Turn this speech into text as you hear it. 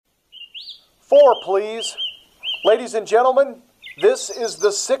4, please. Ladies and gentlemen, this is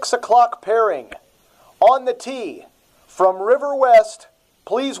the 6 o'clock pairing. On the tee, from River West,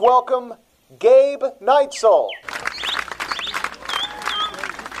 please welcome Gabe Neitzel.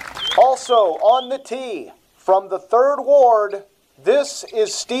 Also on the tee, from the 3rd Ward, this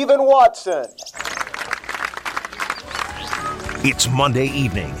is Stephen Watson. It's Monday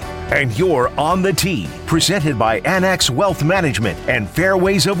evening, and you're on the tee, presented by Annex Wealth Management and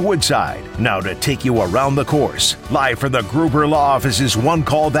Fairways of Woodside. Now to take you around the course, live from the Gruber Law Office's One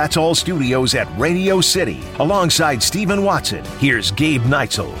Call That's All studios at Radio City, alongside Stephen Watson, here's Gabe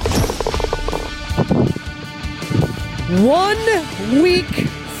Neitzel. 1 week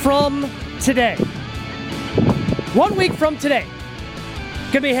from today. 1 week from today.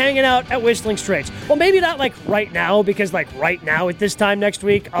 Gonna be hanging out at Whistling Straits. Well, maybe not like right now, because like right now at this time next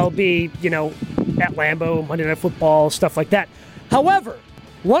week, I'll be, at Lambeau, Monday Night Football, stuff like that. However,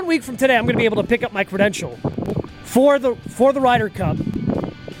 1 week from today, I'm gonna be able to pick up my credential for the Ryder Cup,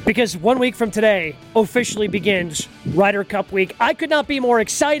 because 1 week from today officially begins Ryder Cup week. I could not be more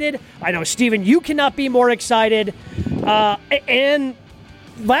excited. I know, Steven, you cannot be more excited. And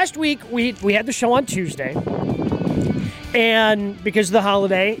last week, we had the show on Tuesday, and because of the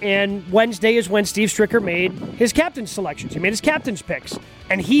holiday, and Wednesday is when Steve Stricker made his captain's selections. He made his captain's picks,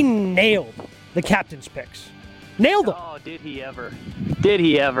 and he nailed the captain's picks. Nailed them. Oh, did he ever? Did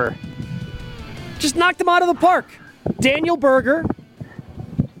he ever? Just knocked them out of the park. Daniel Berger.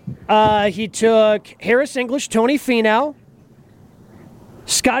 He took Harris English, Tony Finau,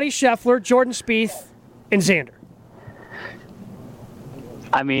 Scotty Scheffler, Jordan Spieth, and Xander.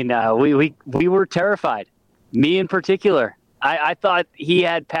 I mean, we were terrified. Me in particular. I thought he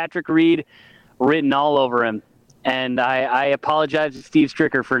had Patrick Reed written all over him. And I apologize to Steve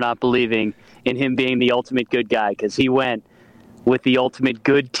Stricker for not believing in him being the ultimate good guy, because he went with the ultimate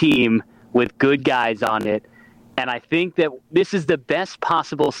good team with good guys on it. And I think that this is the best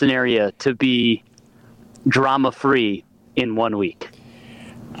possible scenario to be drama-free in 1 week.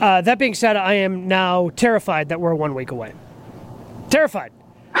 That being said, I am now terrified that we're 1 week away. Terrified.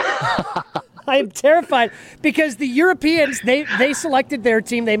 I am terrified because the Europeans, they selected their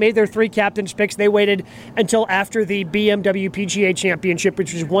team. They made their 3 captains picks. They waited until after the BMW PGA Championship,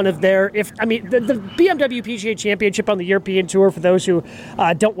 which was one of their, the BMW PGA Championship on the European Tour, for those who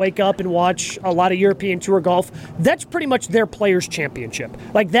don't wake up and watch a lot of European Tour golf, that's pretty much their Players' Championship.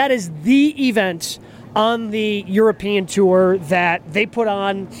 Like, that is the event on the European Tour that they put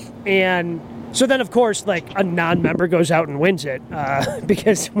on, and so then, of course, like, a non-member goes out and wins it,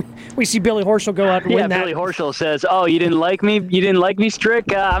 because we see Billy Horschel go out and win that. Yeah, Billy Horschel says, "Oh, you didn't like me? You didn't like me,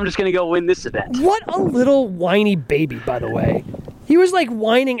 Strick? I'm just going to go win this event." What a little whiny baby, by the way. He was, like,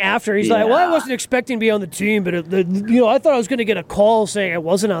 whining after. He's like, "Well, I wasn't expecting to be on the team, but, I thought I was going to get a call saying I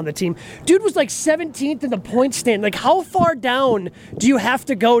wasn't on the team." Dude was, like, 17th in the point stand. Like, how far down do you have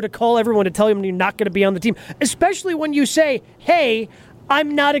to go to call everyone to tell them you're not going to be on the team? Especially when you say, "Hey,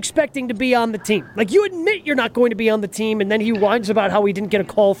 I'm not expecting to be on the team." Like, you admit you're not going to be on the team, and then he whines about how he didn't get a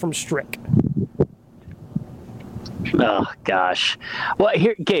call from Strick. Oh, gosh. Well,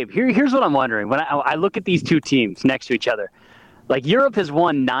 here's what I'm wondering. When I look at these two teams next to each other, like, Europe has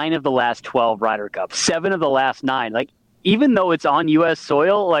won 9 of the last 12 Ryder Cups, 7 of the last 9. Like, even though it's on U.S.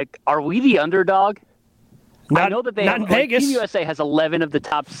 soil, like, are we the underdog? I know that Team USA has 11 of the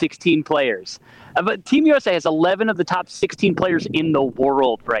top 16 players. But Team USA has 11 of the top 16 players in the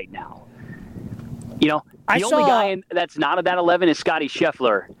world right now. The only guy that's not of that 11 is Scotty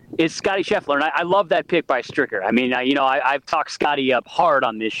Scheffler. And I love that pick by Stricker. I mean, I've talked Scotty up hard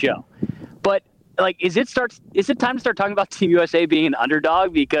on this show. But, like, is it time to start talking about Team USA being an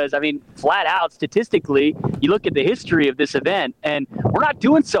underdog? Because, I mean, flat out, statistically, you look at the history of this event, and we're not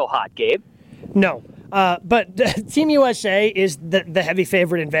doing so hot, Gabe. No. But Team USA is the heavy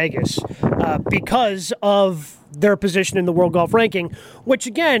favorite in Vegas because of their position in the World Golf Ranking, which,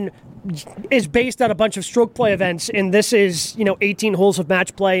 again, is based on a bunch of stroke play events. And this is, 18 holes of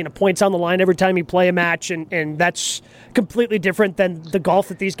match play and a points on the line every time you play a match. And that's completely different than the golf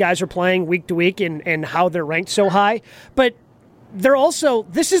that these guys are playing week to week and how they're ranked so high. But they're also,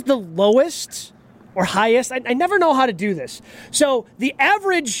 this is the lowest or highest. I never know how to do this. So the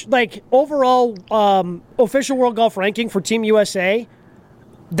average, like, overall official World Golf Ranking for Team USA,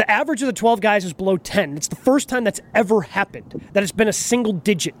 the average of the 12 guys is below 10. It's the first time that's ever happened, that it's been a single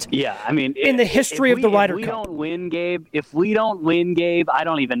digit. Yeah, I mean, in the history of the Ryder Cup. If we don't win, Gabe, I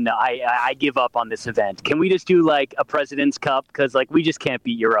don't even know. I give up on this event. Can we just do, like, a President's Cup? Because, like, we just can't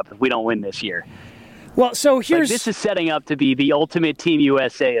beat Europe if we don't win this year. Well, so here's... Like, this is setting up to be the ultimate Team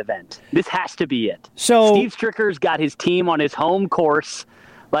USA event. This has to be it. So Steve Stricker's got his team on his home course.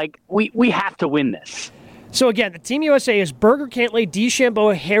 Like, we have to win this. So again, the Team USA is Berger, Cantlay,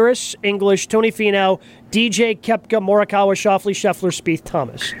 DeChambeau, Harris, English, Tony Finau, DJ, Koepka, Morikawa, Schauffele, Scheffler, Spieth,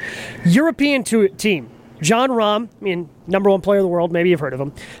 Thomas. European team. John Rahm, number one player of the world, maybe you've heard of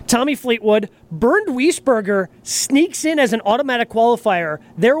him. Tommy Fleetwood. Bernd Wiesberger sneaks in as an automatic qualifier.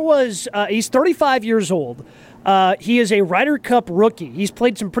 He's 35 years old. He is a Ryder Cup rookie. He's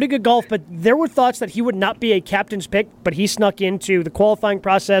played some pretty good golf, but there were thoughts that he would not be a captain's pick, but he snuck into the qualifying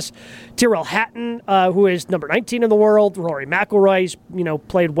process. Tyrrell Hatton, who is number 19 in the world. Rory McIlroy's,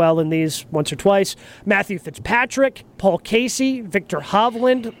 played well in these once or twice. Matthew Fitzpatrick, Paul Casey, Victor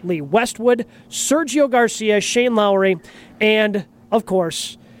Hovland, Lee Westwood, Sergio Garcia, Shane Lowry, and, of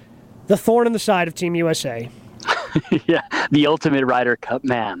course, the thorn in the side of Team USA. Yeah, the ultimate Ryder Cup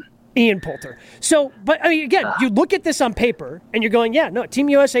man. Ian Poulter. So, but again, you look at this on paper and you're going, yeah, no, Team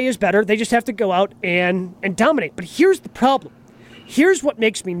USA is better. They just have to go out and dominate. But here's the problem. Here's what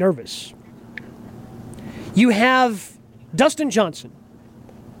makes me nervous. You have Dustin Johnson,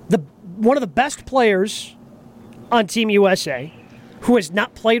 one of the best players on Team USA, who has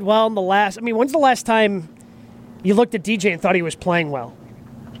not played well in the last. When's the last time you looked at DJ and thought he was playing well?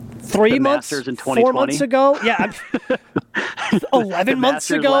 3 months, Masters in 2020? 4 months ago? Yeah. 11 months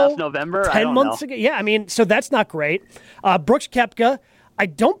Masters ago? last November? 10 months ago? Yeah, so that's not great. Brooks Koepka, I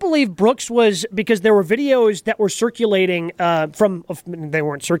don't believe Brooks was, because there were videos that were circulating they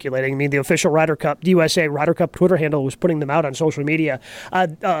weren't circulating. The official Ryder Cup, USA Ryder Cup Twitter handle was putting them out on social media.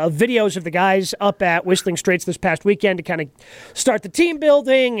 Videos of the guys up at Whistling Straits this past weekend to kind of start the team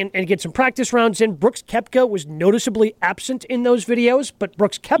building and get some practice rounds in. Brooks Koepka was noticeably absent in those videos, but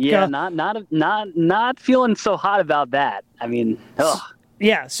Brooks Koepka... Yeah, not feeling so hot about that.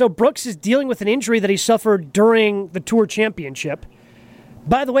 Yeah, so Brooks is dealing with an injury that he suffered during the Tour Championship.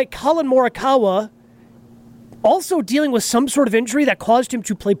 By the way, Colin Morikawa also dealing with some sort of injury that caused him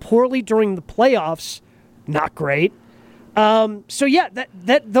to play poorly during the playoffs. Not great. So yeah,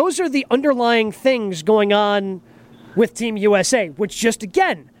 those are the underlying things going on with Team USA, which just,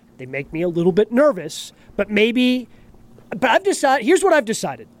 again, they make me a little bit nervous. But I've decided, here's what I've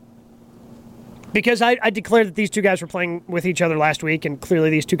decided. Because I declared that these two guys were playing with each other last week, and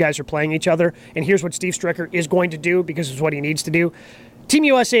clearly these two guys are playing each other. And here's what Steve Stricker is going to do, because it's what he needs to do. Team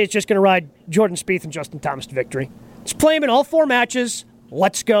USA is just going to ride Jordan Spieth and Justin Thomas to victory. Just play them in all 4 matches.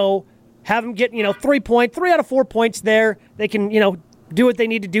 Let's go. Have them get, 3 out of 4 points there. They can, do what they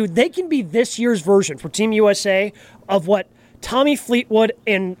need to do. They can be this year's version for Team USA of what Tommy Fleetwood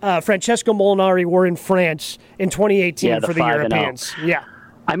and Francesco Molinari were in France in 2018 for the Europeans. Yeah.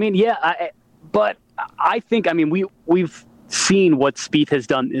 But I think, we've seen what Spieth has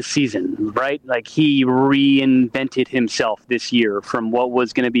done this season, right? Like, he reinvented himself this year from what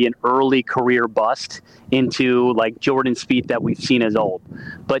was going to be an early career bust into, like, Jordan Spieth that we've seen as old.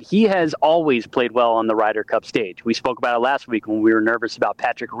 But he has always played well on the Ryder Cup stage. We spoke about it last week when we were nervous about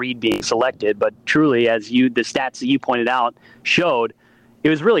Patrick Reed being selected, but truly, as the stats that you pointed out showed, it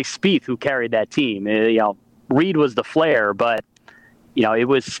was really Spieth who carried that team. Reed was the flair, but it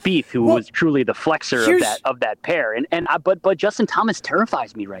was Spieth who was truly the flexor of that pair. But Justin Thomas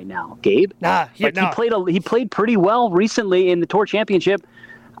terrifies me right now, Gabe. He played pretty well recently in the Tour Championship.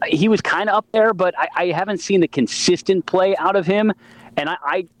 He was kind of up there, but I haven't seen the consistent play out of him. And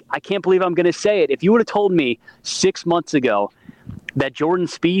I can't believe I'm going to say it. If you would have told me 6 months ago that Jordan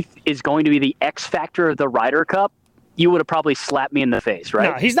Spieth is going to be the X factor of the Ryder Cup, you would have probably slapped me in the face,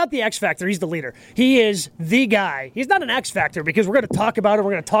 right? No, he's not the X factor. He's the leader. He is the guy. He's not an X factor because we're going to talk about him.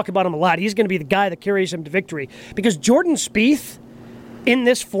 We're going to talk about him a lot. He's going to be the guy that carries him to victory. Because Jordan Spieth, in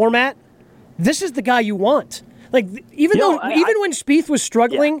this format, this is the guy you want. Like, even when Spieth was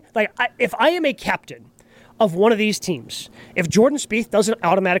struggling, if I am a captain of one of these teams, if Jordan Spieth doesn't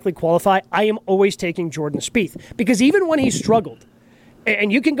automatically qualify, I am always taking Jordan Spieth. Because even when he struggled,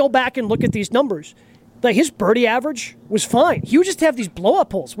 and you can go back and look at these numbers, like, his birdie average was fine. You just have these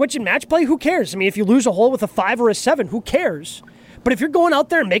blow-up holes, which in match play, who cares? If you lose a hole with a 5 or a 7, who cares? But if you're going out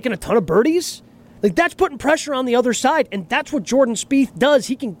there and making a ton of birdies, like, that's putting pressure on the other side, and that's what Jordan Spieth does.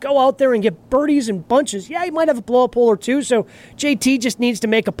 He can go out there and get birdies in bunches. Yeah, he might have a blow-up hole or two, so JT just needs to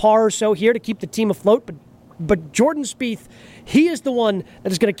make a par or so here to keep the team afloat. But Jordan Spieth, he is the one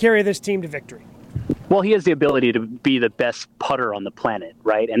that is going to carry this team to victory. Well, he has the ability to be the best putter on the planet,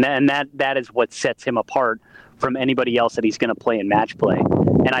 right? And that is what sets him apart from anybody else that he's going to play in match play.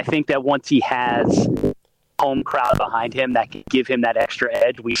 And I think that once he has home crowd behind him that can give him that extra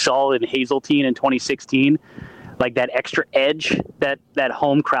edge, we saw in Hazeltine in 2016, like that extra edge that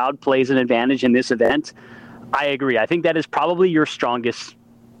home crowd plays an advantage in this event. I agree. I think that is probably your strongest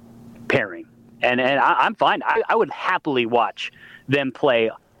pairing. And I'm fine. I would happily watch them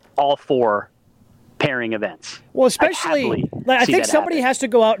play all 4 pairing events. Well, especially, I think somebody has to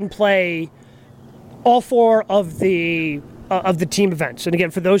go out and play all 4 of the team events. And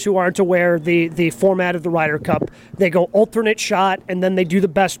again, for those who aren't aware, the format of the Ryder Cup, they go alternate shot, and then they do the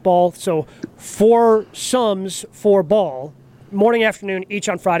best ball. So 4 sums, 4 ball, morning, afternoon, each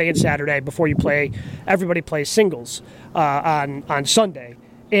on Friday and Saturday before you play. Everybody plays singles on Sunday.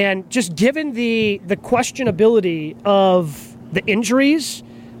 And just given the questionability of the injuries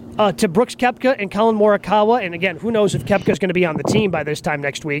to Brooks Koepka and Colin Morikawa, and again, who knows if Koepka's going to be on the team by this time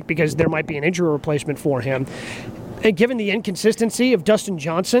next week because there might be an injury replacement for him. And given the inconsistency of Dustin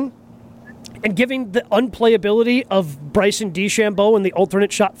Johnson, and given the unplayability of Bryson DeChambeau in the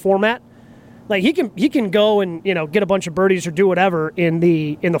alternate shot format, like he can go and get a bunch of birdies or do whatever in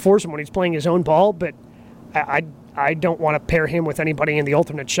the foursome when he's playing his own ball, but I don't want to pair him with anybody in the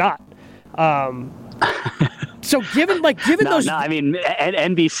alternate shot. So given those, I mean,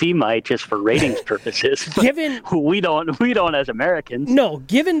 NBC might just for ratings purposes. Given we don't as Americans. No,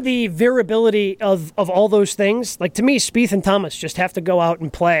 given the variability of all those things, like to me, Spieth and Thomas just have to go out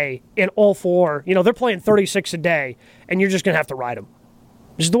and play in all 4. They're playing 36 a day, and you're just gonna have to ride them.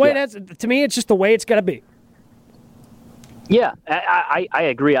 This is the way it is. To me, it's just the way it's got to be. Yeah, I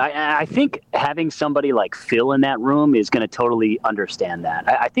agree. I think having somebody like Phil in that room is going to totally understand that.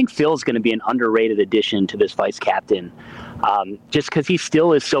 I think Phil's going to be an underrated addition to this vice captain, just because he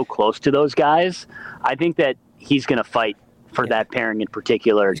still is so close to those guys. I think that he's going to fight for that pairing in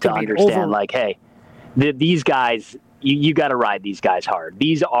particular to understand, like, hey, these guys, you got to ride these guys hard.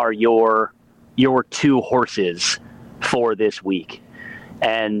 These are your 2 horses for this week.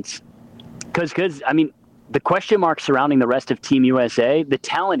 And because I mean, the question mark surrounding the rest of Team USA, the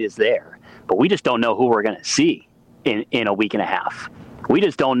talent is there, but we just don't know who we're going to see in a week and a half. We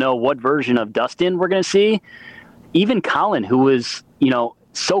just don't know what version of Dustin we're going to see. Even Colin, who was,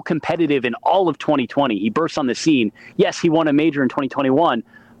 so competitive in all of 2020, he burst on the scene. Yes, he won a major in 2021,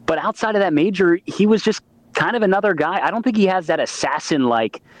 but outside of that major, he was just kind of another guy. I don't think he has that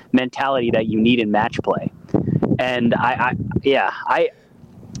assassin-like mentality that you need in match play. And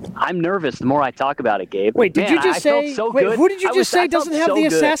I'm nervous the more I talk about it, Gabe. Wait, did you just say? So wait, who did you just say doesn't have the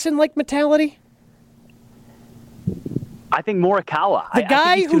assassin-like mentality? I think Morikawa. The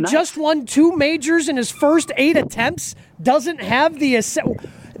guy who just won 2 majors in his first 8 attempts doesn't have the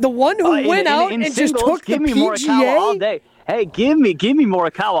one who went out and just took the PGA. Morikawa all day. Hey, give me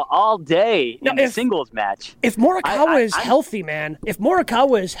Morikawa all day in the singles match. If Morikawa is healthy, man, if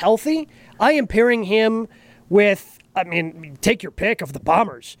Morikawa is healthy, I am pairing him with. I mean, take your pick of the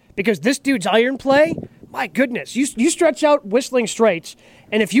bombers because this dude's iron play, my goodness. You stretch out Whistling Straits,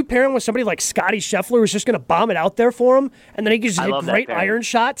 and if you pair him with somebody like Scotty Scheffler who's just going to bomb it out there for him, and then he can just hit great iron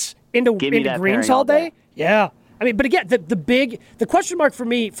shots into greens all day. Yeah. I mean, but again, the question mark for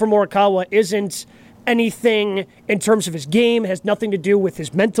me for Morikawa isn't anything in terms of his game, it has nothing to do with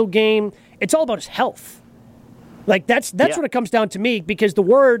his mental game. It's all about his health. Like that's what it comes down to me because the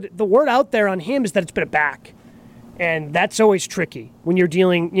word out there on him is that it's been a back. And that's always tricky when you're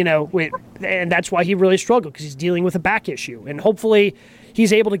dealing, with, and that's why he really struggled because he's dealing with a back issue. And hopefully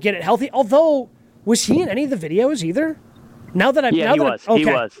he's able to get it healthy. Although, was he in any of the videos either? He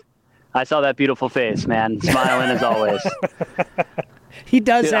was. I saw that beautiful face, man, smiling as always. He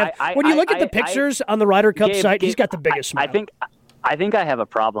does have. When you look at the pictures on the Ryder Cup site, he's got the biggest smile. I think I have a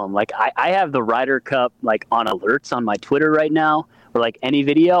problem. Like I have the Ryder Cup like on alerts on my Twitter right now, or like any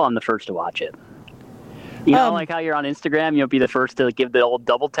video, I'm the first to watch it. Like how you're on Instagram, you'll be the first to give the old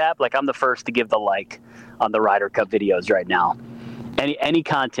double tap. Like I'm the first to give the like on the Ryder Cup videos right now. Any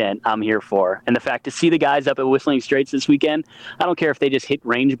content I'm here for. And the fact to see the guys up at Whistling Straits this weekend, I don't care if they just hit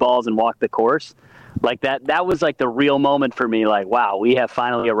range balls and walk the course. Like that was like the real moment for me. Like, wow, we have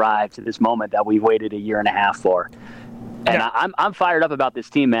finally arrived to this moment that we've waited a year and a half for. And I'm fired up about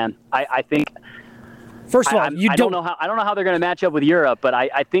this team, man. I think. First of all, I don't know how they're going to match up with Europe, but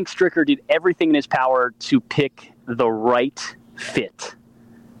I think Stricker did everything in his power to pick the right fit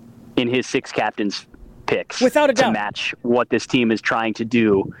in his 6 captains picks without a doubt to match what this team is trying to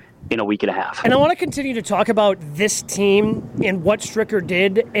do in a week and a half. And I want to continue to talk about this team and what Stricker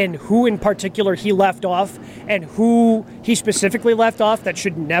did and who in particular he left off and who he specifically left off that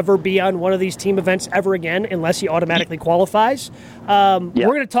should never be on one of these team events ever again unless he automatically qualifies. We're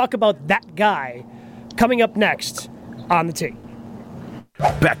going to talk about that guy coming up next on the tee.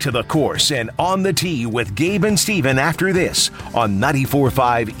 Back to the course and on the tee with Gabe and Steven after this on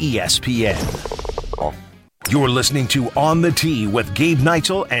 94.5 ESPN. You're listening to On the Tee with Gabe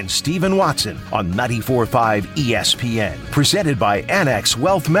Neitzel and Steven Watson on 94.5 ESPN. Presented by Annex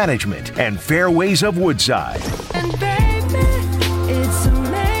Wealth Management and Fairways of Woodside. And baby, it's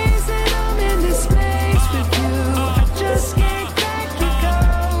amazing.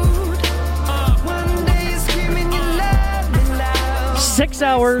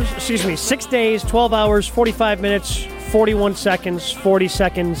 6 days, 12 hours, 45 minutes, 41 seconds, 40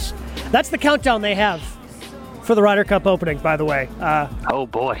 seconds. That's the countdown they have for the Ryder Cup opening, by the way. Oh,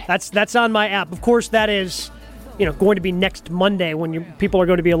 boy. That's on my app. Of course, that is going to be next Monday when people are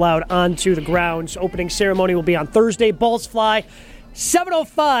going to be allowed onto the grounds. Opening ceremony will be on Thursday. Balls fly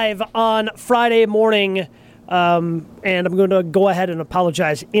 7:05 on Friday morning. And I'm going to go ahead and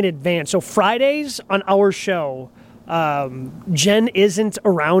apologize in advance. So Fridays on our show, Jen isn't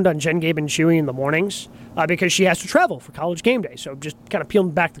around on Jen, Gabe, and Chewy in the mornings because she has to travel for college game day. So just kind of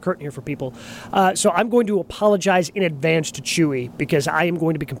peeling back the curtain here for people. So I'm going to apologize in advance to Chewy because I am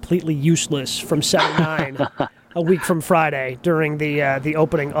going to be completely useless from 7-9 a week from Friday during the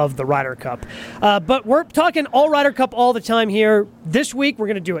opening of the Ryder Cup. But we're talking all Ryder Cup all the time here. This week, we're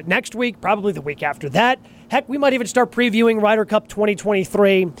going to do it next week, probably the week after that. Heck, we might even start previewing Ryder Cup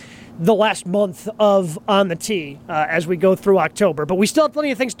 2023 the last month of On the Tee as we go through October. But we still have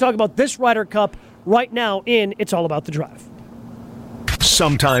plenty of things to talk about this Ryder Cup right now in It's All About the Drive.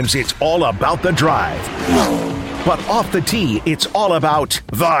 Sometimes it's all about the drive. But off the tee, it's all about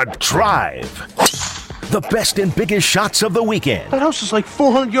the drive. The best and biggest shots of the weekend. That house is like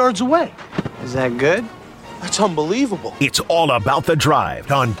 400 yards away. Is that good? That's unbelievable. It's all about the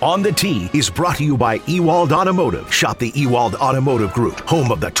drive. On the Tee is brought to you by Ewald Automotive. Shop the Ewald Automotive Group,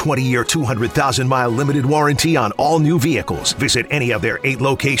 home of the 20-year, 200,000-mile limited warranty on all new vehicles. Visit any of their 8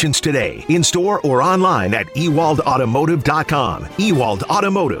 locations today, in-store or online at ewaldautomotive.com. Ewald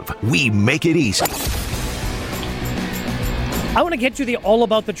Automotive, we make it easy. I want to get to the all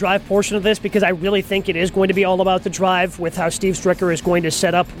about the drive portion of this because I really think it is going to be all about the drive with how Steve Stricker is going to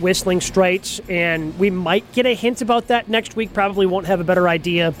set up Whistling Straits, and we might get a hint about that next week. Probably won't have a better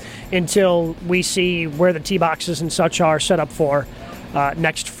idea until we see where the tee boxes and such are set up for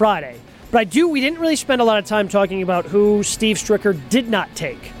next Friday. But we didn't really spend a lot of time talking about who Steve Stricker did not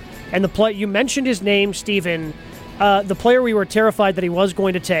take. And you mentioned his name, Steven, the player we were terrified that he was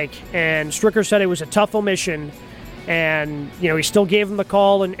going to take, and Stricker said it was a tough omission. And, he still gave him the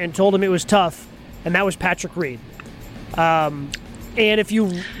call and told him it was tough, and that was Patrick Reed. And if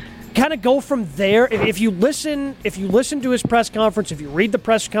you kind of go from there, if you listen to his press conference, if you read the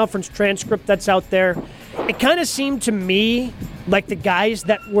press conference transcript that's out there, it kind of seemed to me like the guys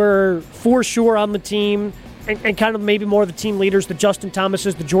that were for sure on the team and kind of maybe more of the team leaders, the Justin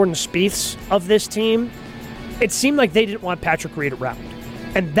Thomases, the Jordan Spieths of this team, it seemed like they didn't want Patrick Reed around.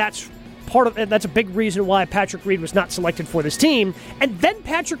 And that's a big reason why Patrick Reed was not selected for this team. And then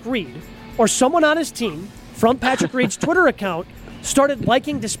Patrick Reed, or someone on his team, from Patrick Reed's Twitter account, started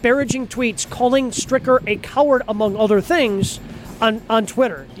liking disparaging tweets, calling Stricker a coward, among other things, on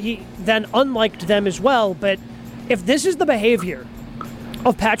Twitter. He then unliked them as well. But if this is the behavior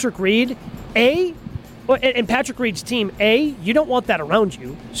of Patrick Reed, and Patrick Reed's team, you don't want that around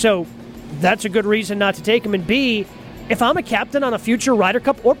you. So that's a good reason not to take him. And B, if I'm a captain on a future Ryder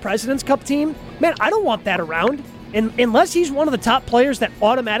Cup or President's Cup team, man, I don't want that around. And unless he's one of the top players that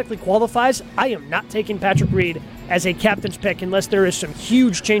automatically qualifies, I am not taking Patrick Reed as a captain's pick unless there is some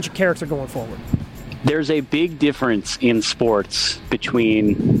huge change of character going forward. There's a big difference in sports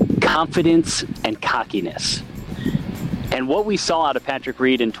between confidence and cockiness. And what we saw out of Patrick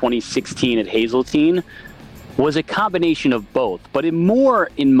Reed in 2016 at Hazeltine was a combination of both, but it more,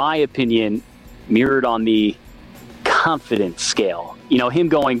 in my opinion, mirrored on the confidence scale. Him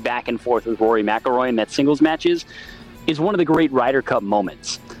going back and forth with Rory McIlroy in that singles matches is one of the great Ryder Cup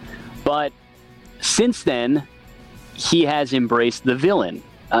moments. But since then, he has embraced the villain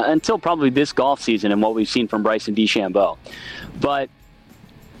until probably this golf season and what we've seen from Bryson DeChambeau. But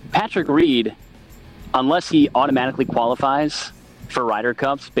Patrick Reed, unless he automatically qualifies for Ryder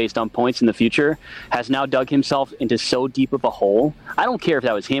Cups based on points in the future, has now dug himself into so deep of a hole. I don't care if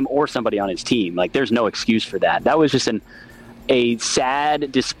that was him or somebody on his team. There's no excuse for that. That was just a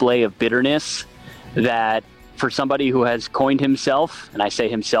sad display of bitterness that for somebody who has coined himself, and I say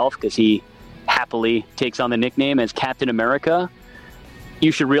himself because he happily takes on the nickname as Captain America,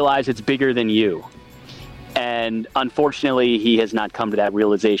 you should realize it's bigger than you. And unfortunately, he has not come to that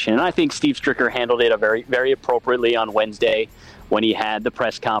realization. And I think Steve Stricker handled it very, very appropriately on Wednesday when he had the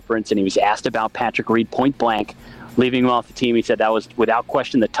press conference and he was asked about Patrick Reed point blank, leaving him off the team. He said that was, without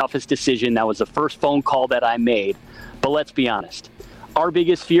question, the toughest decision. That was the first phone call that I made. But let's be honest. Our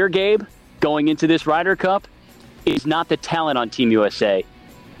biggest fear, Gabe, going into this Ryder Cup is not the talent on Team USA.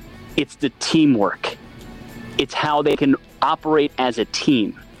 It's the teamwork. It's how they can operate as a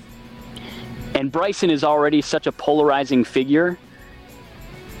team. And Bryson is already such a polarizing figure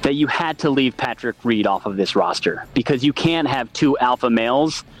that you had to leave Patrick Reed off of this roster because you can't have two alpha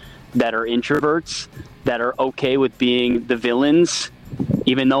males that are introverts, that are okay with being the villains,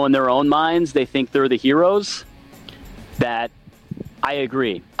 even though in their own minds they think they're the heroes, that I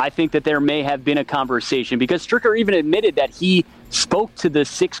agree. I think that there may have been a conversation, because Stricker even admitted that he spoke to the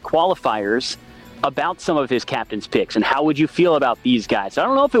 6 qualifiers about some of his captain's picks and how would you feel about these guys. I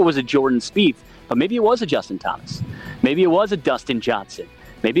don't know if it was a Jordan Spieth, but maybe it was a Justin Thomas. Maybe it was a Dustin Johnson.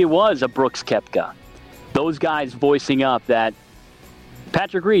 Maybe it was a Brooks Koepka. Those guys voicing up that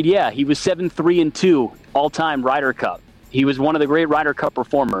Patrick Reed, yeah, he was 7-3-2 all-time Ryder Cup. He was one of the great Ryder Cup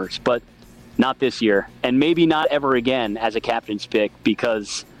performers, but not this year, and maybe not ever again as a captain's pick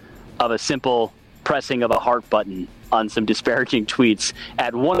because of a simple pressing of a heart button on some disparaging tweets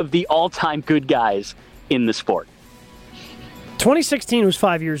at one of the all-time good guys in the sport. 2016 was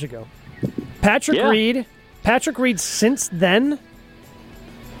 5 years ago. Patrick Reed since then,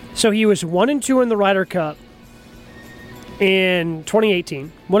 so he was 1-2 in the Ryder Cup in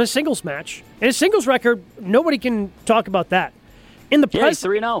 2018, won a singles match. And his singles record, nobody can talk about that. In the he's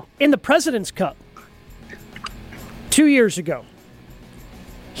 3-0. In the President's Cup 2 years ago,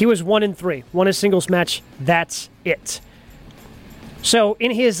 he was 1-3, won a singles match. That's it. So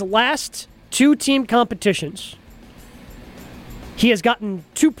in his last 2 team competitions, he has gotten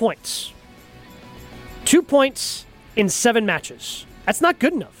 2 points. 2 points in 7 matches. That's not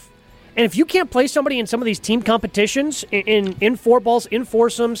good enough. And if you can't play somebody in some of these team competitions, in 4-balls, in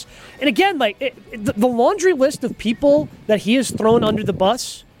foursomes, and again, the laundry list of people that he has thrown under the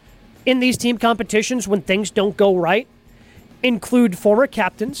bus in these team competitions when things don't go right include former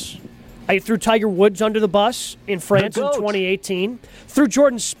captains. I threw Tiger Woods under the bus in France in 2018. Threw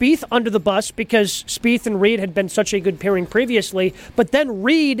Jordan Spieth under the bus because Spieth and Reed had been such a good pairing previously. But then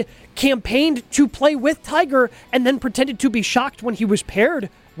Reed campaigned to play with Tiger and then pretended to be shocked when he was paired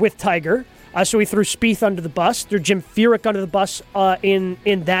with Tiger. So he threw Spieth under the bus. Threw Jim Furyk under the bus in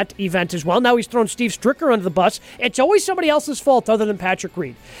that event as well. Now he's thrown Steve Stricker under the bus. It's always somebody else's fault other than Patrick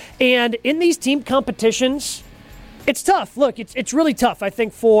Reed. And in these team competitions, it's tough. Look, it's really tough, I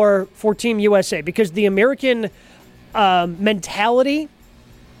think, for Team USA because the American mentality,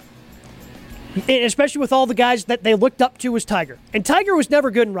 especially with all the guys that they looked up to, was Tiger. And Tiger was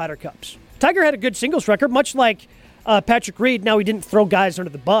never good in Ryder Cups. Tiger had a good singles record, much like Patrick Reed. Now, he didn't throw guys under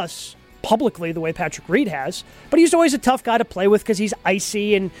the bus publicly the way Patrick Reed has, but he's always a tough guy to play with because he's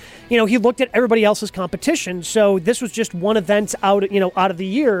icy and, he looked at everybody else's competition. So this was just one event out of the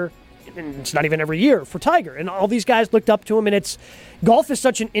year. And it's not even every year for Tiger. And all these guys looked up to him, and golf is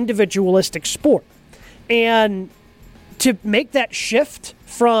such an individualistic sport. And to make that shift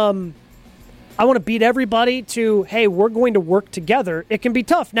from, I want to beat everybody, to, hey, we're going to work together, it can be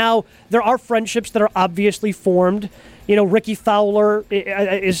tough. Now, there are friendships that are obviously formed. Ricky Fowler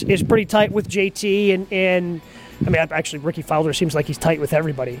is pretty tight with JT, and I mean, actually, Ricky Fowler seems like he's tight with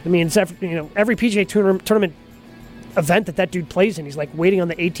everybody. I mean, it's every PGA tournament event that dude plays in, he's like waiting on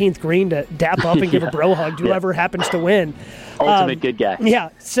the 18th green to dap up and give a bro hug to whoever happens to win. Ultimate good guy. Yeah.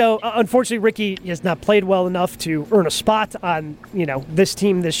 So unfortunately, Ricky has not played well enough to earn a spot on this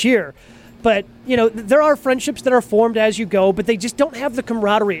team this year. But there are friendships that are formed as you go, but they just don't have the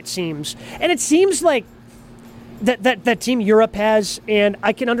camaraderie, it seems. And it seems like that Team Europe has, and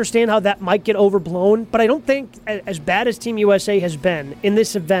I can understand how that might get overblown. But I don't think, as bad as Team USA has been in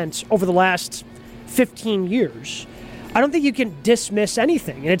this event over the last 15 years, I don't think you can dismiss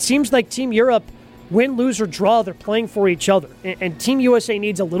anything. And it seems like Team Europe, win, lose, or draw, they're playing for each other. And Team USA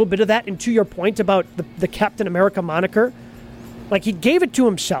needs a little bit of that. And to your point about the Captain America moniker, he gave it to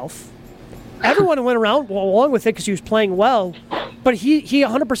himself. Everyone went around along with it because he was playing well. But he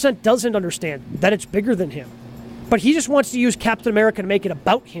 100% doesn't understand that it's bigger than him. But he just wants to use Captain America to make it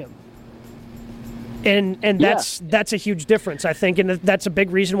about him. And that's a huge difference, I think. And that's a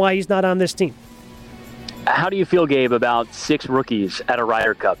big reason why he's not on this team. How do you feel, Gabe, about 6 rookies at a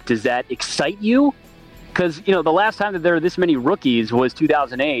Ryder Cup? Does that excite you? Because, the last time that there were this many rookies was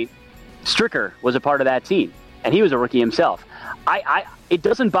 2008. Stricker was a part of that team, and he was a rookie himself. It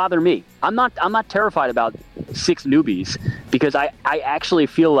doesn't bother me. I'm not terrified about 6 newbies because I actually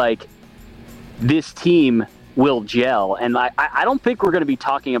feel like this team will gel. And I don't think we're going to be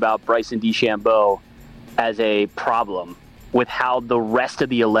talking about Bryson DeChambeau as a problem with how the rest of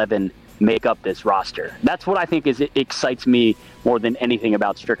the 11 make up this roster. That's what I think it excites me more than anything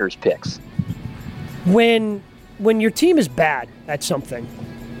about Stricker's picks. When your team is bad at something,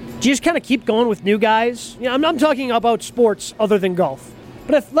 do you just kind of keep going with new guys? I'm talking about sports other than golf.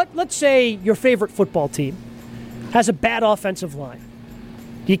 But if let's say your favorite football team has a bad offensive line,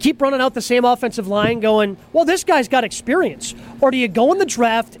 do you keep running out the same offensive line going, well, this guy's got experience? Or do you go in the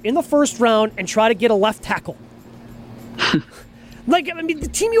draft in the first round and try to get a left tackle? Like, I mean, the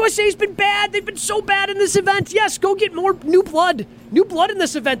Team USA's been bad. They've been so bad in this event. Yes, go get more new blood. New blood in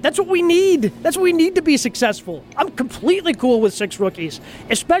this event. That's what we need. That's what we need to be successful. I'm completely cool with 6 rookies,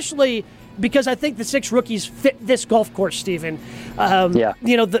 especially because I think the 6 rookies fit this golf course, Steven. Yeah.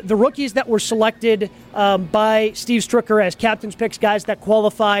 You know, the rookies that were selected by Steve Stricker as captain's picks, guys that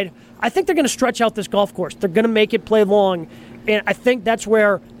qualified, I think they're going to stretch out this golf course. They're going to make it play long. And I think that's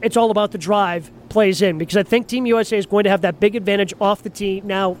where it's all about the drive plays in, because I think Team USA is going to have that big advantage off the tee.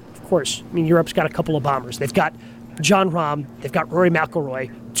 Now, of course, I mean, Europe's got a couple of bombers. They've got Jon Rahm. They've got Rory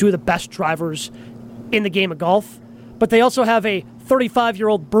McIlroy, 2 of the best drivers in the game of golf. But they also have a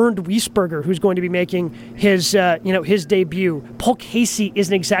 35-year-old Bernd Wiesberger who's going to be making his debut. Paul Casey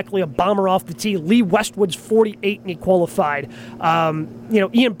isn't exactly a bomber off the tee. Lee Westwood's 48 and he qualified.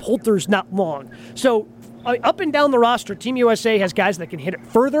 Ian Poulter's not long. So up and down the roster, Team USA has guys that can hit it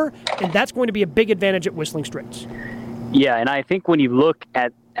further, and that's going to be a big advantage at Whistling Straits. Yeah, and I think when you look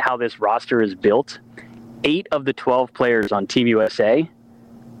at how this roster is built, 8 of the 12 players on Team USA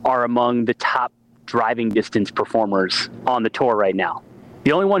are among the top driving distance performers on the tour right now.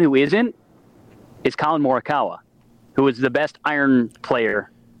 The only one who isn't is Colin Morikawa, who is the best iron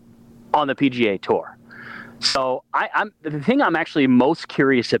player on the PGA Tour. So the thing I'm actually most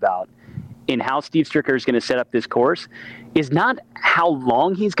curious about in how Steve Stricker is going to set up this course is not how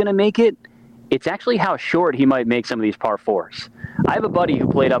long he's going to make it. It's actually how short he might make some of these par 4s. I have a buddy who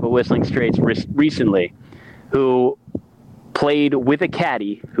played up at Whistling Straits recently who played with a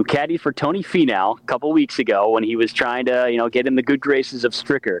caddy who caddied for Tony Finau a couple weeks ago when he was trying to, get in the good graces of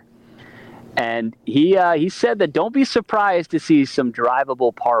Stricker. And he said that don't be surprised to see some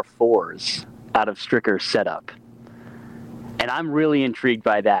drivable par 4s out of Stricker's setup. And I'm really intrigued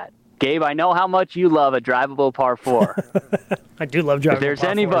by that. Gabe, I know how much you love a drivable par 4. I do love drivable par 4s. If there's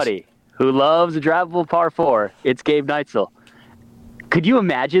anybody who loves a drivable par 4, it's Gabe Neitzel. Could you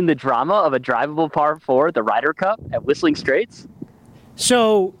imagine the drama of a drivable par 4 at the Ryder Cup at Whistling Straits?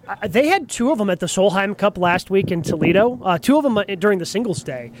 So they had 2 of them at the Solheim Cup last week in Toledo, 2 of them during the singles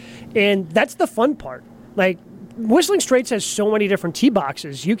day. And that's the fun part. Like, Whistling Straits has so many different tee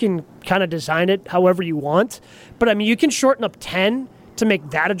boxes. You can kind of design it however you want. But, I mean, you can shorten up 10 to make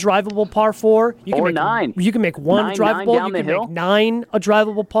that a drivable par 4. You can or make 9. You can make 1 drivable. Down you the can hill. make 9 a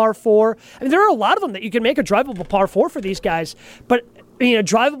drivable par 4. I mean, there are a lot of them that you can make a drivable par 4 for these guys. But,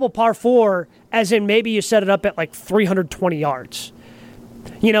 drivable par 4, as in maybe you set it up at like 320 yards.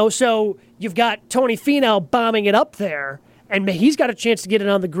 So you've got Tony Finau bombing it up there, and he's got a chance to get it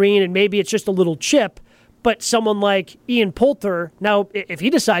on the green, and maybe it's just a little chip. But someone like Ian Poulter, now, if he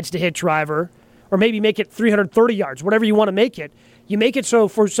decides to hit driver, or maybe make it 330 yards, whatever you want to make it, you make it so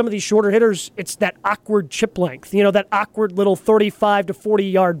for some of these shorter hitters, it's that awkward chip length, that awkward little 35 to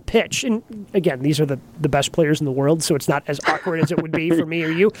 40-yard pitch. And, again, these are the best players in the world, so it's not as awkward as it would be for me or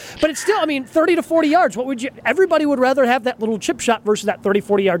you. But it's still, 30 to 40 yards. Everybody would rather have that little chip shot versus that 30,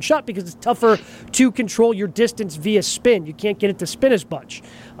 40-yard shot because it's tougher to control your distance via spin. You can't get it to spin as much.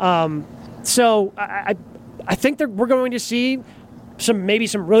 So I think we're going to see some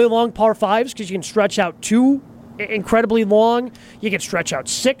really long par 5s because you can stretch out 2 incredibly long. You can stretch out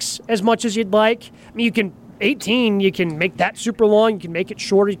 6 as much as you'd like. 18, you can make that super long. You can make it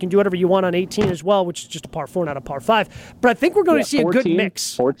shorter. You can do whatever you want on 18 as well, which is just a par 4, not a par 5. But I think we're going to see 14, a good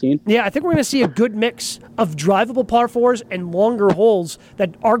mix. 14. Yeah, I think we're going to see a good mix of drivable par 4s and longer holes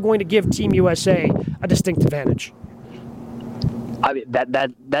that are going to give Team USA a distinct advantage.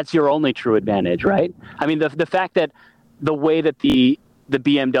 That's your only true advantage, right? The fact that the way that the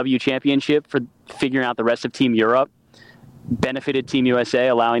BMW Championship for figuring out the rest of Team Europe benefited Team USA,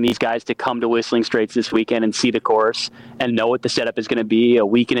 allowing these guys to come to Whistling Straits this weekend and see the course and know what the setup is going to be a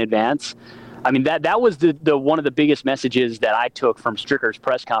week in advance. That was the one of the biggest messages that I took from Stricker's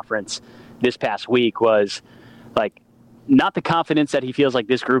press conference this past week was not the confidence that he feels like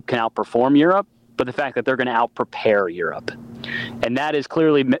this group can outperform Europe, but the fact that they're going to out-prepare Europe. And that is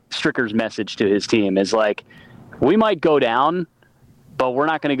clearly Stricker's message to his team is we might go down, but we're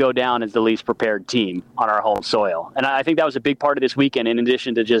not going to go down as the least prepared team on our home soil. And I think that was a big part of this weekend, in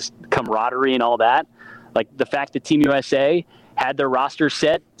addition to just camaraderie and all that. The fact that Team USA had their roster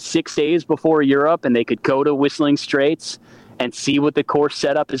set 6 days before Europe, and they could go to Whistling Straits and see what the course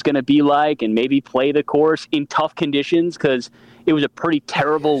setup is going to be like and maybe play the course in tough conditions because it was a pretty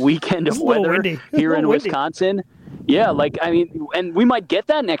terrible weekend of weather here in Wisconsin. Yeah, and we might get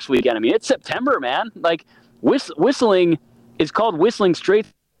that next weekend. It's September, man. Whistling is called Whistling Straits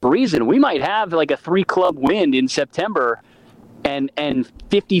for a reason. We might have a 3-club wind in September and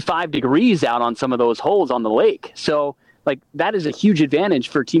 55 degrees out on some of those holes on the lake. So that is a huge advantage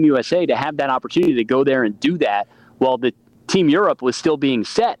for Team USA to have that opportunity to go there and do that while the Team Europe was still being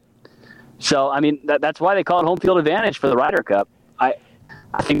set. So, I mean, that's why they call it home field advantage for the Ryder Cup. I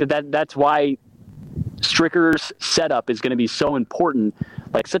think that's why Stricker's setup is going to be so important.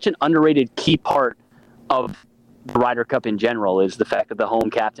 Like, such an underrated key part of the Ryder Cup in general is the fact that the home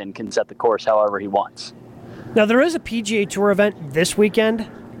captain can set the course however he wants. Now, there is a PGA Tour event this weekend.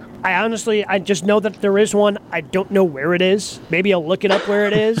 I just know that there is one. I don't know where it is. Maybe I'll look it up where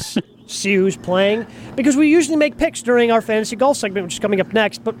it is, see who's playing, because we usually make picks during our fantasy golf segment, which is coming up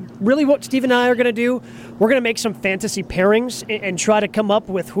next. But really what Steve and I are going to do, we're going to make some fantasy pairings and try to come up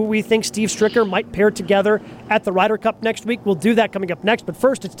with who we think Steve Stricker might pair together at the Ryder Cup next week. We'll do that coming up next. But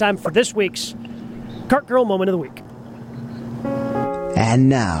first, it's time for this week's Cart Girl Moment of the Week. And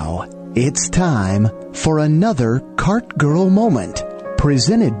now, it's time for another Cart Girl Moment,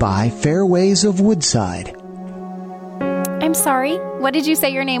 presented by Fairways of Woodside. I'm sorry, what did you say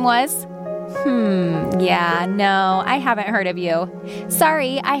your name was? Yeah, no, I haven't heard of you.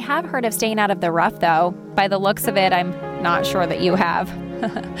 Sorry, I have heard of staying out of the rough, though. By the looks of it, I'm not sure that you have.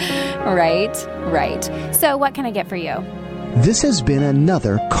 Right. So what can I get for you? This has been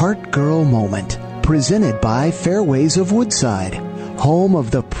another Cart Girl Moment, presented by Fairways of Woodside, home of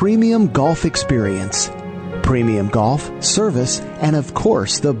the premium golf experience. Premium golf, service, and of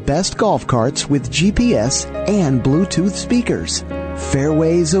course the best golf carts with GPS and Bluetooth speakers.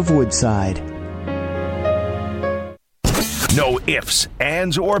 Fairways of Woodside. No ifs,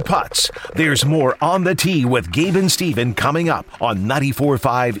 ands, or puts. There's more On the Tee with Gabe and Steven coming up on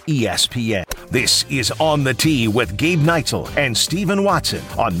 94.5 ESPN. This is On the Tee with Gabe Neitzel and Stephen Watson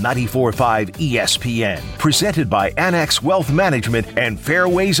on 94.5 ESPN. Presented by Annex Wealth Management and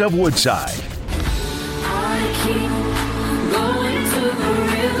Fairways of Woodside.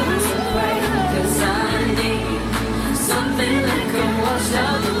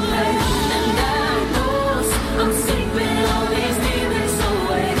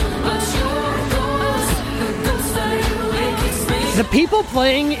 The people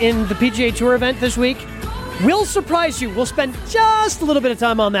playing in the PGA Tour event this week will surprise you. We'll spend just a little bit of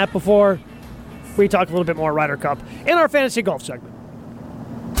time on that before we talk a little bit more Ryder Cup in our fantasy golf segment.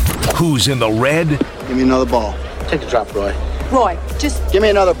 Who's in the red? Give me another ball. Take a drop, Roy. Roy, just Give me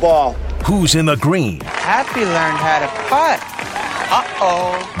another ball. Who's in the green? Happy learned how to putt.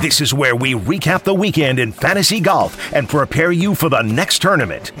 Uh-oh. This is where we recap the weekend in fantasy golf and prepare you for the next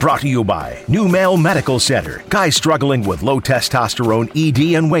tournament. Brought to you by New Male Medical Center. Guys struggling with low testosterone,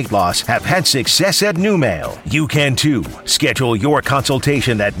 ED, and weight loss have had success at New Male. You can too. Schedule your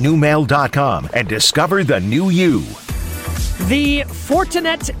consultation at newmale.com and discover the new you. The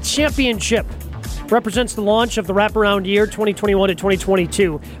Fortinet Championship represents the launch of the wraparound year 2021 to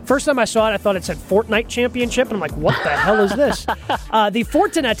 2022. First time I saw it, I thought it said Fortnite Championship, and I'm like, what the hell is this? The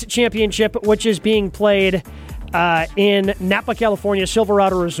Fortinet Championship, which is being played in Napa, California,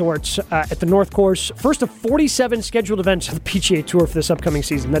 Silverado Resorts at the North Course. First of 47 scheduled events of the PGA Tour for this upcoming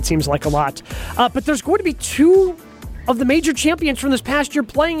season. That seems like a lot. But there's going to be two of the major champions from this past year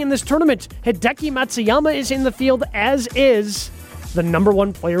playing in this tournament. Hideki Matsuyama is in the field, as is the number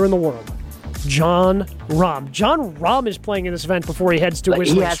one player in the world, Jon Rahm. Jon Rahm is playing in this event before he heads to Whistling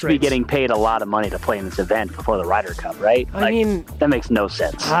Straits. He has to be getting paid a lot of money to play in this event before the Ryder Cup, right? I mean, that makes no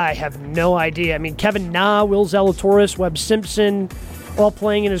sense. I have no idea. I mean, Kevin Na, Will Zalatoris, Webb Simpson, all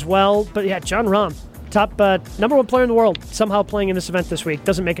playing in as well. But yeah, Jon Rahm, top number one player in the world, somehow playing in this event this week.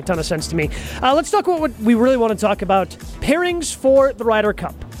 Doesn't make a ton of sense to me. Let's talk about what we really want to talk about. Pairings for the Ryder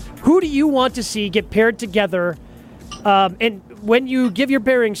Cup. Who do you want to see get paired together? And when you give your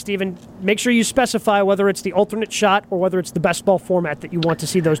pairing, Steven, make sure you specify whether it's the alternate shot or whether it's the best ball format that you want to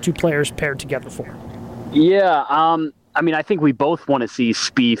see those two players paired together for. Yeah, I mean, I think we both want to see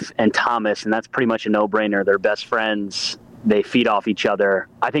Spieth and Thomas, and that's pretty much a no-brainer. They're best friends. They feed off each other.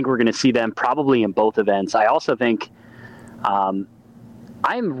 I think we're going to see them probably in both events. I also think I'm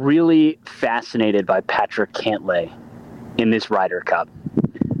really fascinated by Patrick Cantlay in this Ryder Cup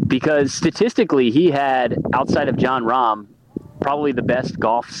because statistically he had, outside of Jon Rahm, probably the best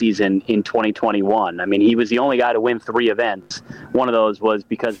golf season in 2021. I mean, he was the only guy to win 3 events. One of those was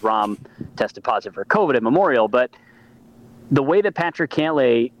because Rahm tested positive for COVID at Memorial. But the way that Patrick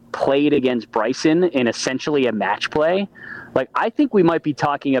Cantlay played against Bryson in essentially a match play, like, I think we might be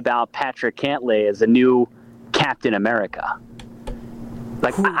talking about Patrick Cantlay as a new Captain America.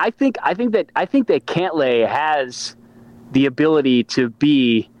 Like, I think that Cantlay has the ability to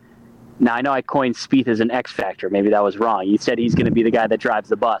be. Now, I know I coined Spieth as an X factor. Maybe that was wrong. You said he's going to be the guy that drives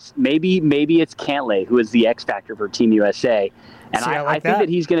the bus. Maybe it's Cantlay who is the X factor for Team USA. And I think that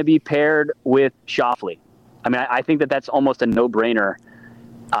he's going to be paired with Schauffele. I mean, I think that that's almost a no-brainer.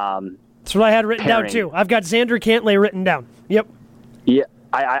 That's what I had written down, too. I've got Xander Cantlay written down. Yep. Yeah,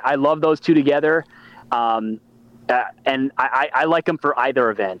 I love those two together. And I like them for either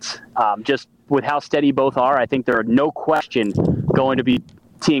event. Just with how steady both are, I think they're no question going to be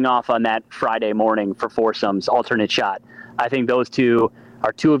teeing off on that Friday morning for foursomes alternate shot. I think those two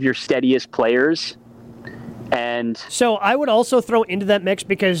are two of your steadiest players. And so I would also throw into that mix,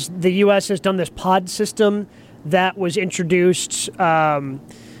 because the U.S. has done this pod system that was introduced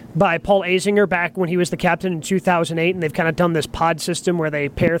by Paul Azinger back when he was the captain in 2008, and they've kind of done this pod system where they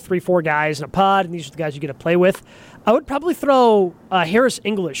pair 3-4 guys in a pod, and these are the guys you get to play with. I would probably throw Harris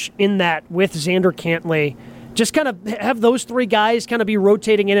English in that with Xander Cantlay. Just kind of have those three guys kind of be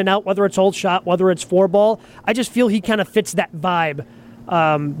rotating in and out, whether it's old shot, whether it's 4-ball. I just feel he kind of fits that vibe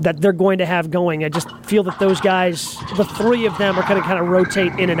that they're going to have going. I just feel that those guys, the three of them, are going to kind of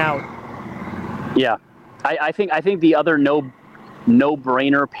rotate in and out. Yeah, I think the other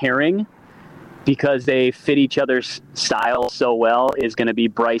no-brainer pairing, because they fit each other's style so well, is going to be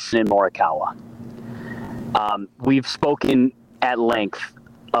Bryson and Morikawa. We've spoken at length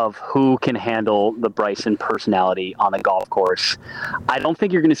of who can handle the Bryson personality on the golf course. I don't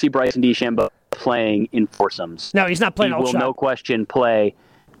think you're going to see Bryson DeChambeau playing in foursomes. No, he's not playing all shot. He will, no question, play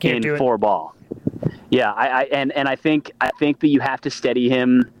in 4-ball. Yeah, I think that you have to steady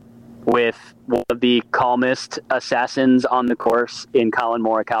him with one of the calmest assassins on the course in Colin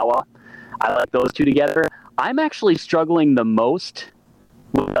Morikawa. I like those two together. I'm actually struggling the most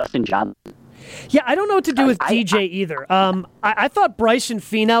with Dustin Johnson. Yeah, I don't know what to do with DJ either. I thought Bryson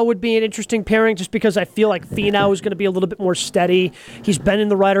Finau would be an interesting pairing, just because I feel like Finau is going to be a little bit more steady. He's been in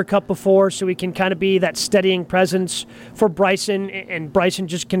the Ryder Cup before, so he can kind of be that steadying presence for Bryson, and Bryson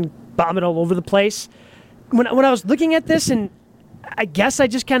just can bomb it all over the place. When I was looking at this, and I guess I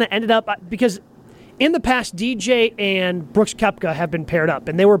just kind of ended up, because in the past, DJ and Brooks Koepka have been paired up,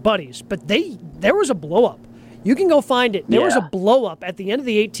 and they were buddies, but there was a blow-up. You can go find it. There was a blow-up at the end of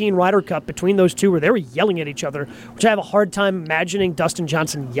the 18 Ryder Cup between those two where they were yelling at each other, which I have a hard time imagining Dustin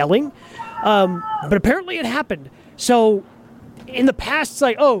Johnson yelling. But apparently it happened. So in the past, it's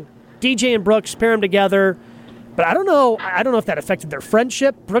like, oh, DJ and Brooks, pair them together. But I don't know. I don't know if that affected their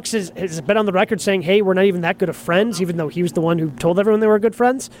friendship. Brooks has been on the record saying, hey, we're not even that good of friends, even though he was the one who told everyone they were good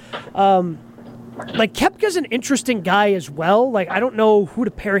friends. Like, Koepka's an interesting guy as well. Like, I don't know who to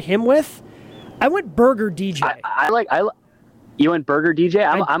pair him with. I went Berger DJ. You went Berger DJ?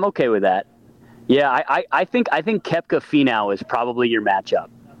 I'm okay with that. Yeah, I think Koepka Finau is probably your matchup.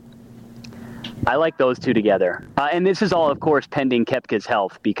 I like those two together. And this is all, of course, pending Koepka's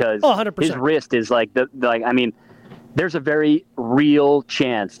health, because 100%. His wrist is there's a very real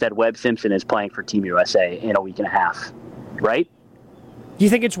chance that Webb Simpson is playing for Team USA in a week and a half, right? You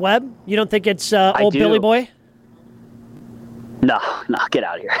think it's Webb? You don't think it's old Billy Boy? No, get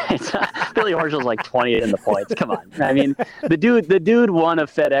out of here. Billy Horschel's like 20th in the points. Come on. I mean, the dude won a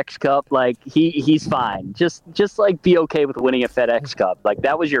FedEx Cup. Like, he's fine. Just like be okay with winning a FedEx Cup. Like,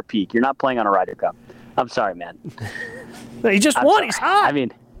 that was your peak. You're not playing on a Ryder Cup. I'm sorry, man. He just won. Sorry. He's hot. I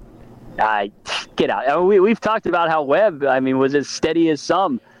mean, get out. We've talked about how Webb, was as steady as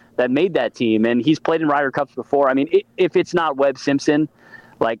some that made that team, and he's played in Ryder Cups before. I mean, if it's not Webb Simpson,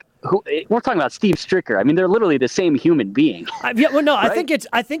 like, we're talking about Steve Stricker. They're literally the same human being. Right? I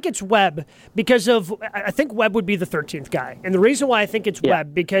think it's Webb, because I think Webb would be the 13th guy, and the reason why I think it's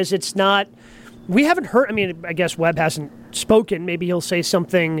Webb, because it's not. We haven't heard. I guess Webb hasn't spoken. Maybe he'll say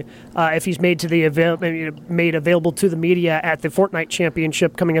something if he's made available to the media at the Fortnite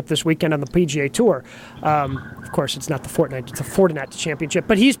Championship coming up this weekend on the PGA Tour. Of course, it's not the Fortnite; it's the Fortinet Championship.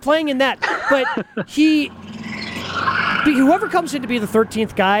 But he's playing in that. But whoever comes in to be the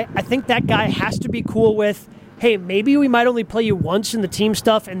 13th guy, I think that guy has to be cool with, hey, maybe we might only play you once in the team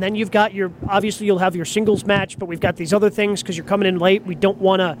stuff, and then you've got obviously you'll have your singles match, but we've got these other things because you're coming in late. We don't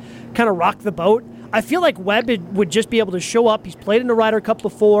want to kind of rock the boat. I feel like Webb would just be able to show up. He's played in the Ryder Cup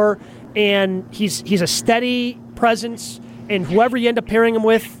before, and he's a steady presence. And whoever you end up pairing him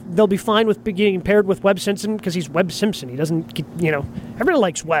with, they'll be fine with getting paired with Webb Simpson, because he's Webb Simpson. He doesn't, everybody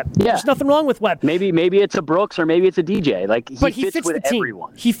likes Webb. Yeah. There's nothing wrong with Webb. Maybe it's a Brooks or maybe it's a DJ. Like, he fits with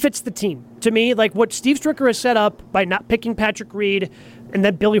everyone. He fits the team. To me, like what Steve Stricker has set up by not picking Patrick Reed, and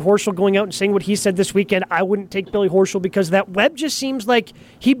then Billy Horschel going out and saying what he said this weekend, I wouldn't take Billy Horschel, because that Webb just seems like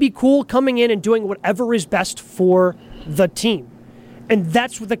he'd be cool coming in and doing whatever is best for the team. And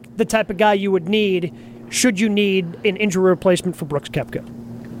that's the type of guy you would need should you need an injury replacement for Brooks Koepka.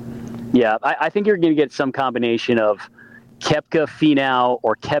 Yeah, I think you're going to get some combination of Koepka Finau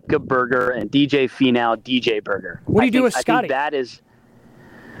or Koepka Berger and DJ Finau, DJ Berger. What do you do with Scotty? I think that is...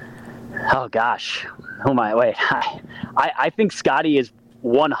 Oh, gosh. Oh, my. Wait. I think Scotty is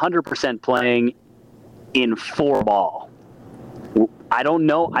 100% playing in 4-ball. I don't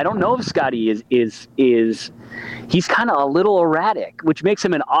know if Scotty is he's kind of a little erratic, which makes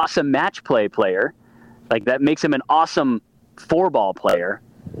him an awesome match play player. Like that makes him an awesome 4-ball player.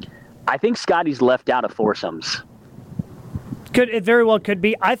 I think Scotty's left out of foursomes. It very well could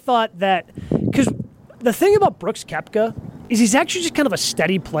be. I thought that because the thing about Brooks Koepka is he's actually just kind of a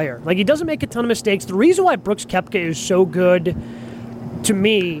steady player. Like, he doesn't make a ton of mistakes. The reason why Brooks Koepka is so good to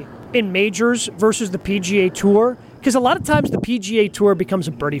me in majors versus the PGA Tour, because a lot of times the PGA Tour becomes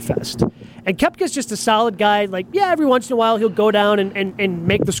a birdie fest. And Koepka's just a solid guy. Like, yeah, every once in a while he'll go down and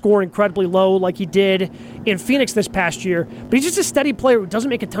make the score incredibly low like he did in Phoenix this past year. But he's just a steady player who doesn't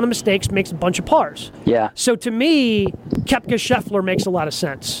make a ton of mistakes, makes a bunch of pars. Yeah. So to me, Koepka-Scheffler makes a lot of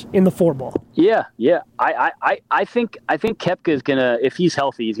sense in the 4-ball. Yeah. I think Koepka is going to, if he's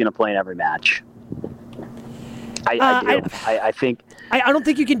healthy, he's going to play in every match. I think. I don't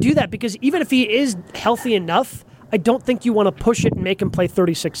think you can do that because even if he is healthy enough, I don't think you want to push it and make him play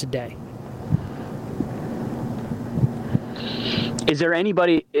 36 a day. Is there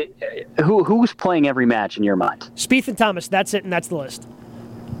anybody who's playing every match in your mind? Spieth and Thomas, that's it, and that's the list.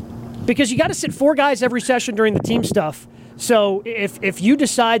 Because you got to sit 4 guys every session during the team stuff. So if you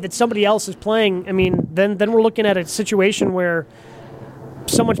decide that somebody else is playing, I mean, then we're looking at a situation where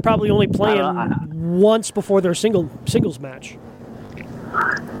someone's probably only playing once before their singles match.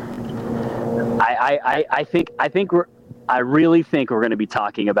 I really think we're going to be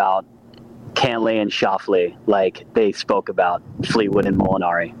talking about Cantlay and Schauffele like they spoke about Fleetwood and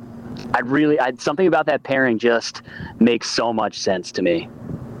Molinari. Something about that pairing just makes so much sense to me.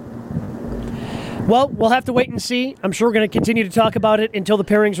 Well, we'll have to wait and see. I'm sure we're going to continue to talk about it until the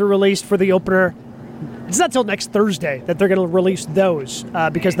pairings are released for the opener. It's not until next Thursday that they're going to release those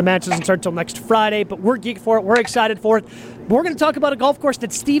because the match doesn't start until next Friday, but we're geeked for it. We're excited for it. But we're going to talk about a golf course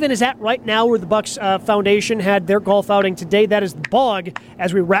that Steven is at right now where the Bucks Foundation had their golf outing today. That is the Bog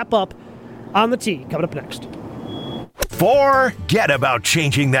as we wrap up On the Tee. Coming up next. Forget about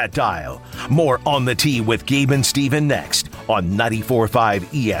changing that dial. More On the Tee with Gabe and Steven next on 94.5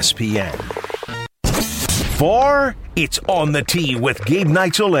 ESPN. It's On the Tee with Gabe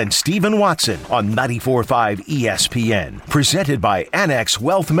Neitzel and Stephen Watson on 94.5 ESPN. Presented by Annex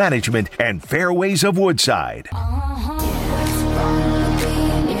Wealth Management and Fairways of Woodside.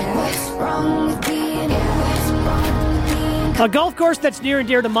 A golf course that's near and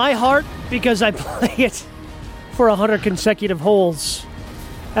dear to my heart because I play it for 100 consecutive holes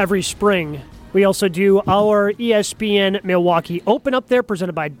every spring. We also do our ESPN Milwaukee Open up there,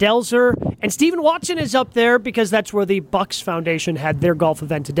 presented by Delzer. And Stephen Watson is up there because that's where the Bucks Foundation had their golf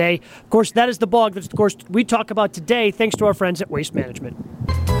event today. Of course, that is the Bog. That's, of course, we talk about today, thanks to our friends at Waste Management.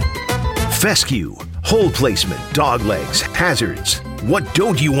 Fescue, hole placement, dog legs, hazards. What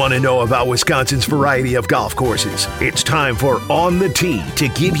don't you want to know about Wisconsin's variety of golf courses? It's time for On the Tee to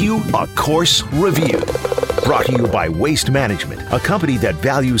give you a course review. Brought to you by Waste Management, a company that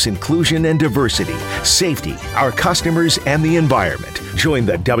values inclusion and diversity, safety, our customers, and the environment. Join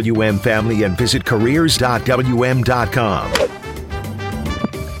the WM family and visit careers.wm.com.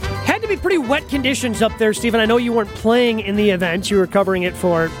 Had to be pretty wet conditions up there, Stephen. I know you weren't playing in the event. You were covering it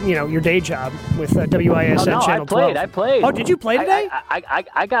for, your day job with WISN Channel 12. I played. Oh, did you play today?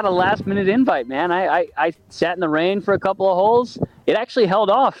 I got a last-minute invite, man. I sat in the rain for a couple of holes. It actually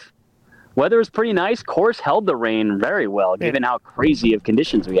held off. Weather was pretty nice. Course held the rain very well, given how crazy of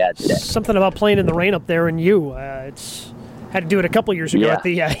conditions we had today. Something about playing in the rain up there, and it's had to do it a couple years ago at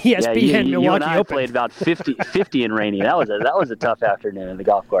the ESPN Milwaukee you and I Open. Played about 50 in rainy. That was a tough afternoon at the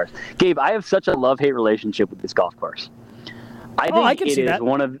golf course. Gabe, I have such a love-hate relationship with this golf course. I think it is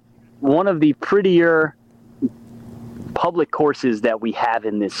one of the prettier public courses that we have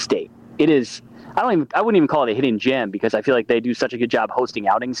in this state. It is. I wouldn't even call it a hidden gem because I feel like they do such a good job hosting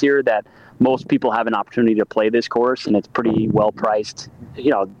outings here that most people have an opportunity to play this course, and it's pretty well priced.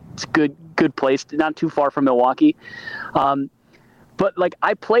 It's a good place, not too far from Milwaukee. But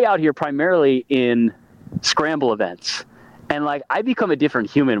I play out here primarily in scramble events, and I become a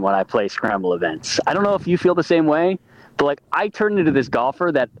different human when I play scramble events. I don't know if you feel the same way, but I turn into this golfer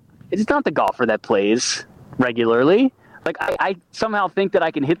that it's not the golfer that plays regularly. I somehow think that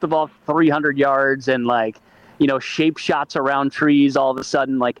I can hit the ball 300 yards and shape shots around trees all of a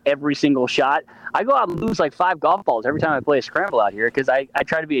sudden, every single shot. I go out and lose 5 golf balls every time I play a scramble out here because I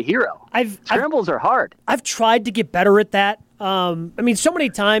try to be a hero. Scrambles are hard. I've tried to get better at that. So many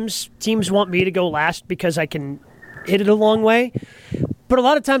times teams want me to go last because I can hit it a long way. But a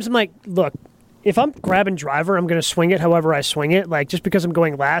lot of times I'm like, look, if I'm grabbing driver, I'm going to swing it however I swing it. Just because I'm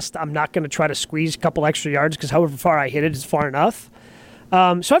going last, I'm not going to try to squeeze a couple extra yards because however far I hit it is far enough.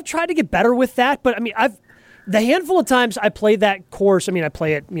 So I've tried to get better with that. But, The handful of times I play that course, I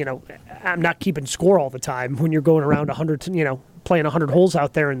play it, I'm not keeping score all the time when you're going around 100, playing 100 holes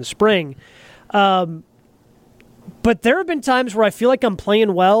out there in the spring. But there have been times where I feel like I'm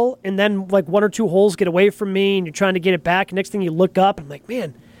playing well, and then like one or two holes get away from me, and you're trying to get it back. Next thing you look up, I'm like,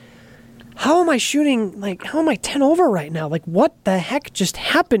 man, how am I shooting? Like, how am I 10 over right now? Like, what the heck just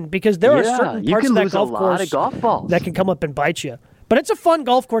happened? Because there are certain parts of that golf course that can come up and bite you. But it's a fun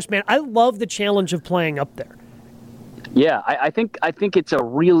golf course, man. I love the challenge of playing up there. Yeah, I think it's a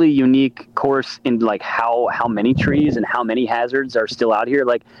really unique course in like how many trees and how many hazards are still out here.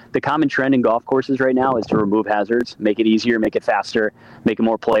 Like the common trend in golf courses right now is to remove hazards, make it easier, make it faster, make it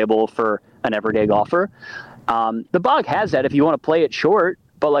more playable for an everyday golfer. The bog has that if you want to play it short,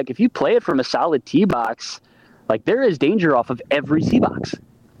 but like if you play it from a solid tee box, like there is danger off of every tee box.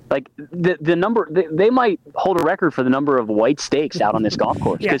 Like the number, they might hold a record for the number of white stakes out on this golf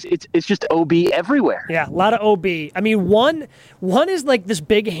course because it's just OB everywhere. Yeah, a lot of OB. I mean, one is like this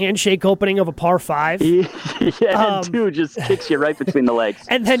big handshake opening of a par 5. And 2 just kicks you right between the legs.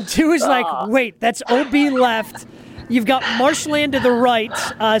 And then 2 is like, wait, that's OB left. You've got marshland to the right,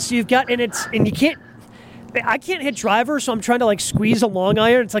 so you've got and you can't. I can't hit driver, so I'm trying to like squeeze a long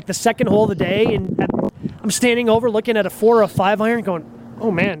iron. It's like the second hole of the day, and I'm standing over looking at a 4 or a 5 iron, going, oh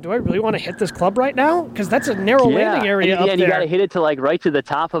man, do I really want to hit this club right now? Because that's a narrow landing area up there. And you got to hit it to like right to the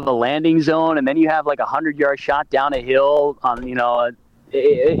top of a landing zone, and then you have like a 100-yard shot down a hill.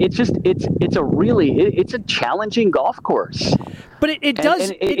 It's a challenging golf course. But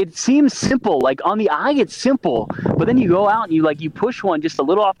it seems simple. Like on the eye, it's simple, but then you go out and you push one just a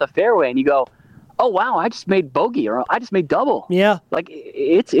little off the fairway, and you go, oh wow, I just made bogey or I just made double. Yeah, like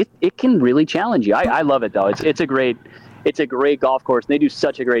it can really challenge you. I love it though. It's a great golf course, and they do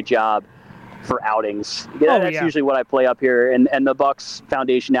such a great job for outings. That's usually what I play up here. And the Bucks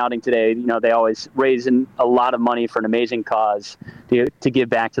Foundation outing today, they always raise a lot of money for an amazing cause to give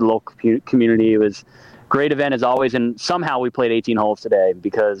back to the local community. It was a great event as always, and somehow we played 18 holes today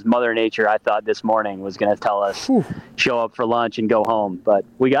because Mother Nature, I thought this morning, was going to tell us, show up for lunch and go home. But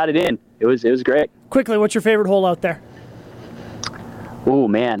we got it in. It was great. Quickly, what's your favorite hole out there? Oh,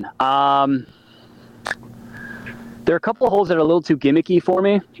 man. There are a couple of holes that are a little too gimmicky for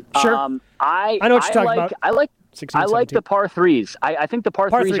me. Sure. I know what you're talking about. I like 16, I like the par 3s. I think the par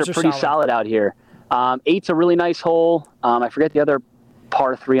 3s are pretty solid out here. 8's a really nice hole. I forget the other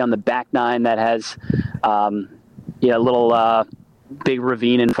par 3 on the back 9 that has a little big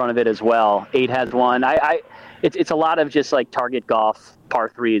ravine in front of it as well. 8 has one. It's a lot of just like target golf par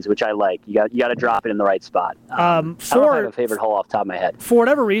 3s, which I like. You got to drop it in the right spot. I don't have a favorite hole off the top of my head. For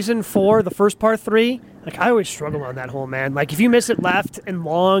whatever reason, for the first par 3, like I always struggle on that hole, man. Like if you miss it left and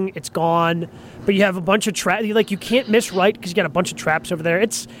long, it's gone. But you have a bunch of traps. Like you can't miss right because you got a bunch of traps over there.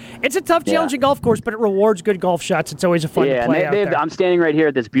 It's a tough, challenging golf course, but it rewards good golf shots. It's always a fun to play out there. I'm standing right here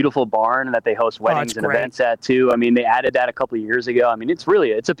at this beautiful barn that they host weddings and events at too. I mean, they added that a couple of years ago. I mean,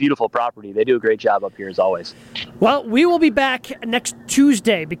 it's a beautiful property. They do a great job up here as always. Well, we will be back next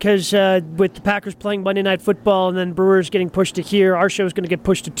Tuesday because with the Packers playing Monday Night Football and then Brewers getting pushed to here, our show is going to get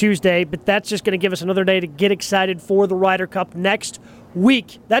pushed to Tuesday, but that's just going to give us another day to get excited for the Ryder Cup next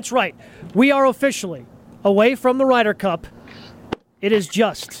week. That's right. We are officially away from the Ryder Cup. It is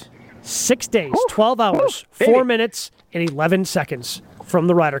just 6 days, 12 hours, 4 minutes, and 11 seconds from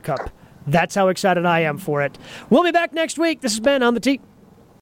the Ryder Cup. That's how excited I am for it. We'll be back next week. This has been On the Tee.